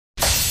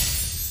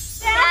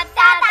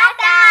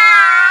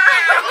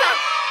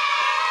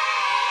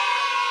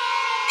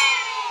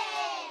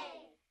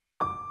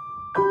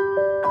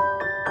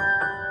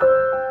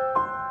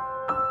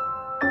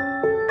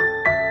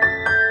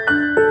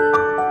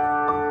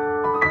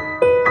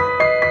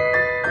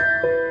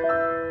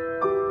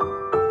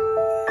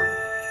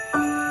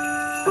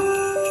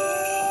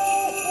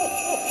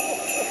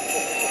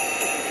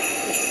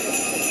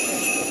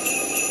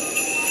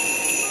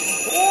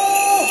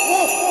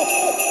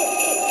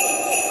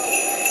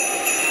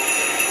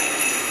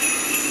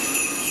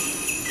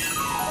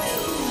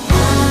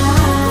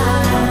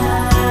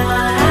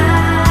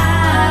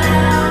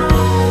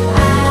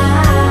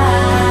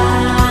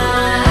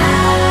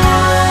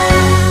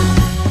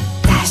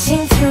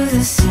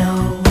the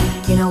snow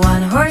in a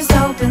one-horse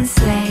open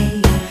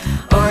sleigh.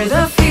 O'er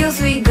the fields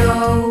we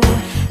go,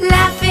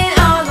 laughing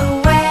all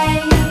the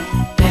way.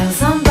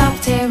 Bells on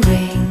bobtail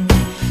ring,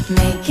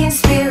 making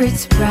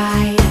spirits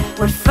bright.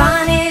 What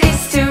fun it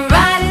is to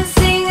ride and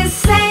sing a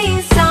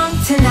sleighing song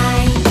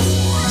tonight.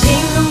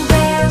 Jingle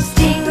bells,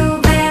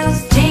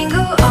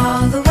 jingle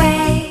all the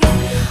way.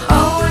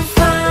 Oh, what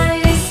fun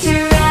it is to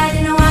ride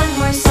in a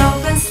one-horse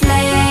open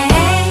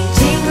sleigh.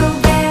 Jingle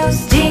bells,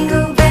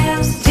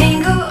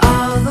 jingle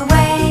all the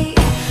way.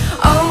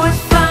 Oh, what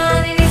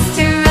fun it is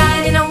to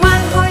ride in a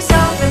one-horse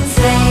open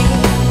sleigh.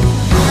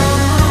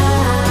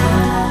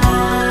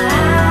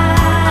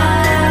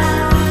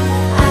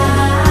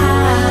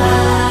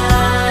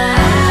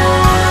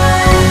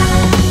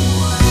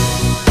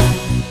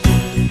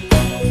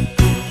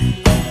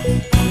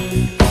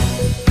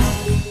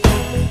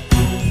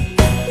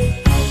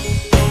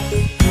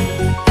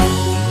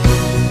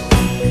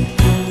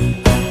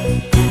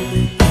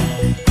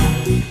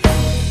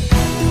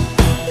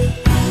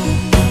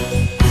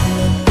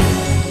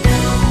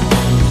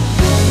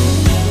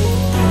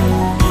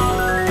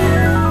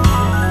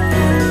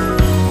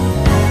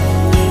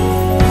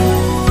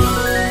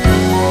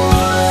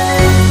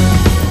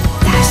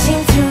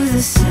 Dashing through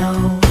the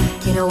snow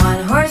in a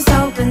one-horse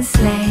open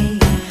sleigh.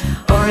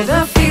 O'er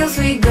the fields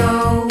we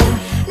go,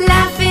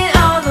 laughing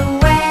all the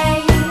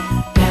way.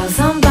 Bells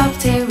on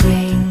bobtail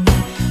ring,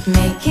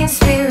 making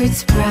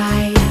spirits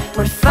bright.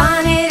 What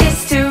fun it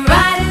is to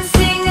ride and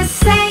sing a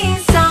sleighing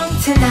song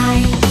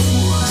tonight.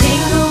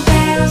 Jingle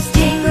bells,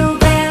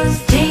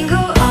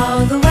 jingle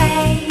all the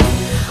way.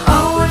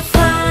 Oh, what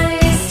fun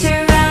it is to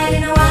ride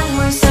in a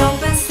one-horse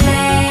open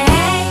sleigh.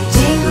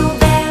 Jingle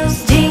bells,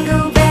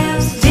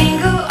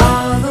 jingle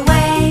all the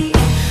way.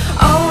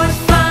 Oh, what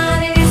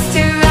fun it is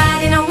to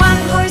ride in a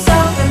one-horse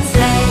open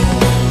sleigh.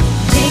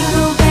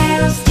 Jingle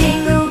bells,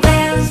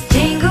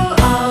 jingle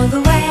all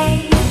the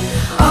way.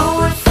 Oh,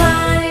 what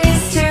fun it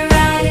is to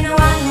ride in a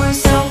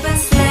one-horse open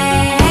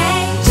sleigh.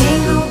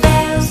 Jingle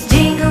bells,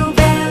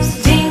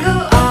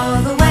 jingle all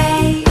the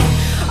way.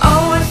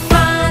 Oh, what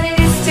fun it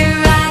is to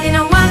ride in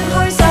a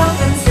one-horse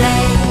open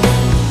sleigh.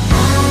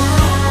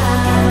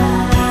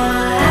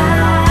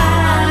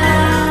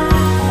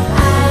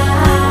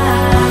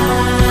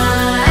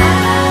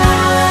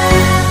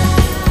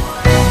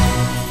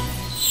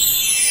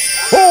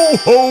 Ho,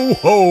 ho,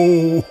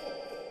 ho!